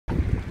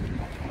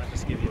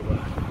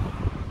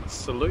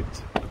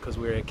salute because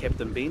we're at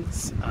Captain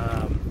Ben's.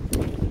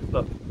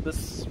 Look,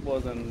 this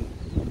was an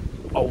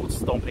old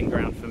stomping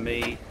ground for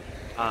me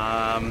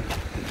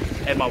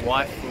and my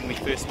wife when we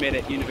first met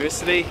at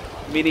university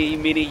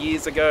many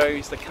years ago. We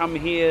used to come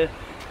here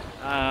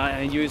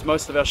and use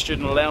most of our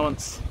student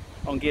allowance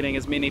on getting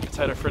as many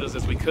potato fritters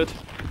as we could.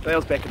 That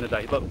was back in the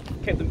day. Look,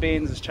 Captain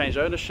Ben's has changed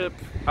ownership.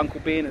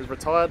 Uncle Ben has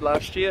retired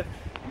last year.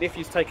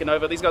 Nephew's taken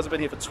over. These guys have been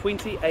here for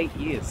 28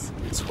 years.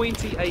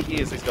 28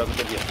 years these guys have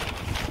been here.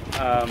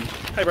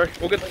 Hey bro,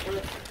 all good?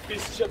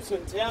 Best chips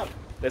in town.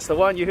 That's the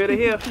one, you heard it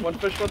here.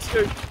 1Fish,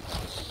 1Scoop.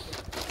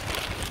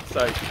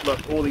 So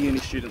look, all the uni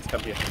students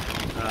come here.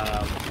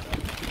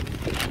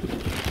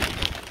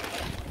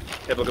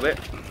 Have a look at that.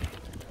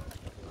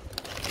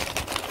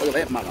 Look at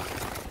that mama.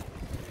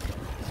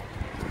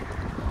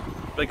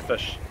 Big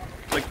fish,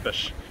 big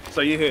fish.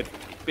 So you heard,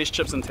 best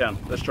chips in town.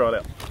 Let's try it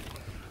out.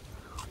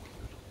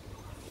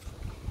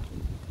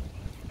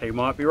 He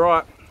might be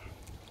right.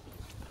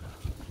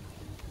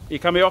 You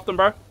come here often,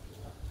 bro?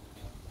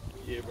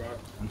 Yeah, bro.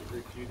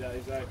 Every few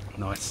days, eh?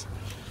 Nice.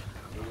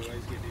 We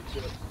always get new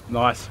chips.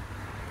 Nice.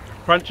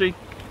 Crunchy,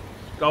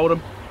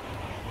 golden.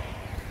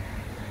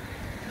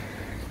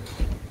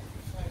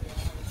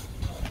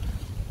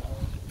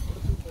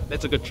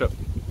 That's a good chip.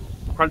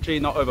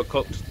 Crunchy, not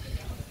overcooked.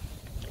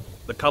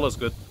 The colour's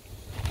good.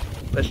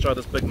 Let's try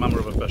this big mama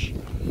of a fish.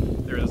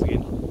 There it is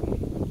again.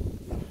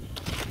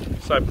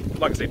 So,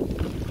 like I said,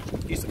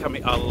 used to come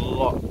here a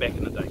lot back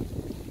in the day.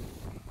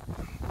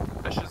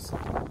 Fishes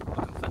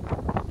looking thin.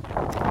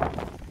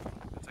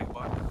 Let's take a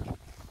bite.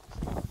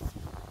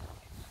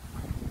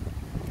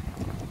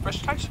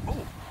 Fresh taste.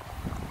 Oh,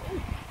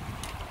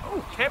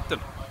 oh,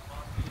 Captain.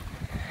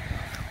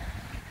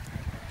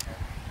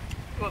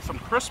 Got some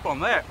crisp on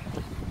that.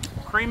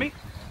 Creamy.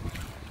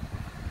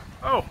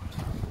 Oh,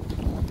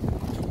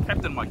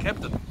 Captain, my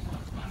captain.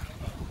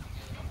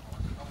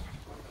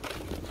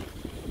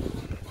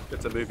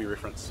 That's a movie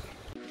reference.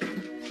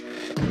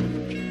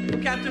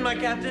 Captain, my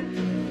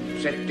captain.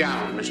 Sit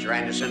down, Mr.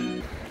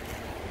 Anderson.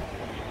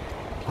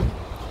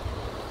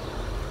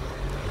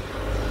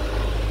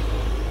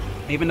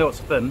 Even though it's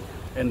thin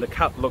and the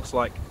cut looks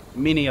like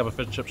many other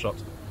fish and chip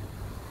shops,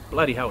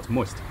 bloody hell, it's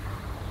moist.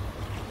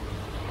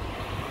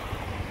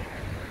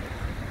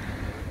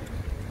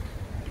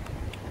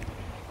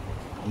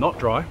 Not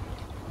dry,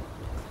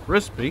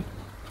 crispy.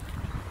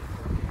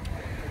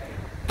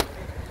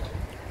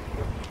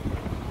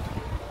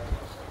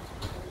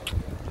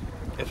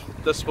 If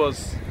this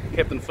was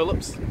Captain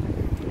Phillips,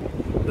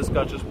 this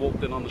guy just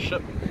walked in on the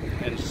ship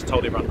and just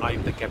told everyone, I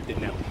am the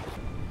captain now.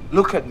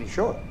 Look at me,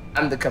 sure.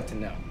 I'm the captain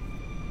now.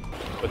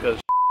 Because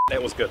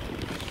that was good.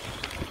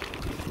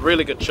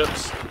 Really good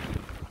chips,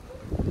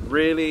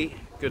 really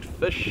good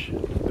fish,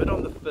 a bit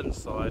on the thin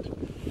side,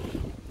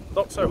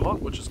 not so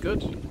hot, which is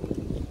good.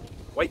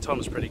 Wait time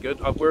is pretty good.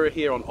 We're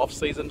here on off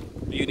season,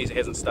 the uni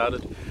hasn't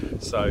started,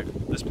 so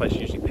this place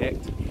is usually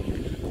packed.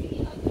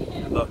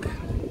 And look,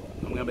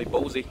 I'm going to be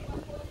ballsy.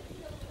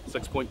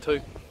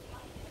 6.2.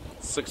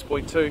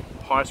 6.2,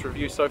 highest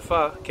review so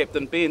far.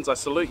 Captain Ben's, I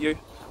salute you.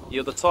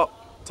 You're the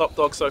top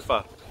dog so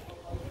far.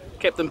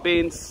 Captain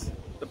Ben's,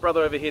 the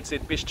brother over here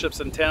said best chips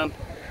in town.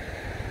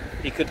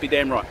 He could be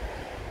damn right.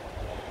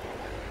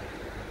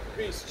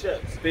 Best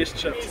chips. Best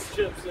chips. Best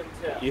chips in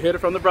town. You heard it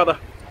from the brother.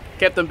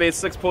 Captain Ben's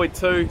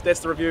 6.2. That's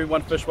the review.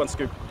 1Fish,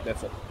 1Scoop.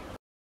 That's it.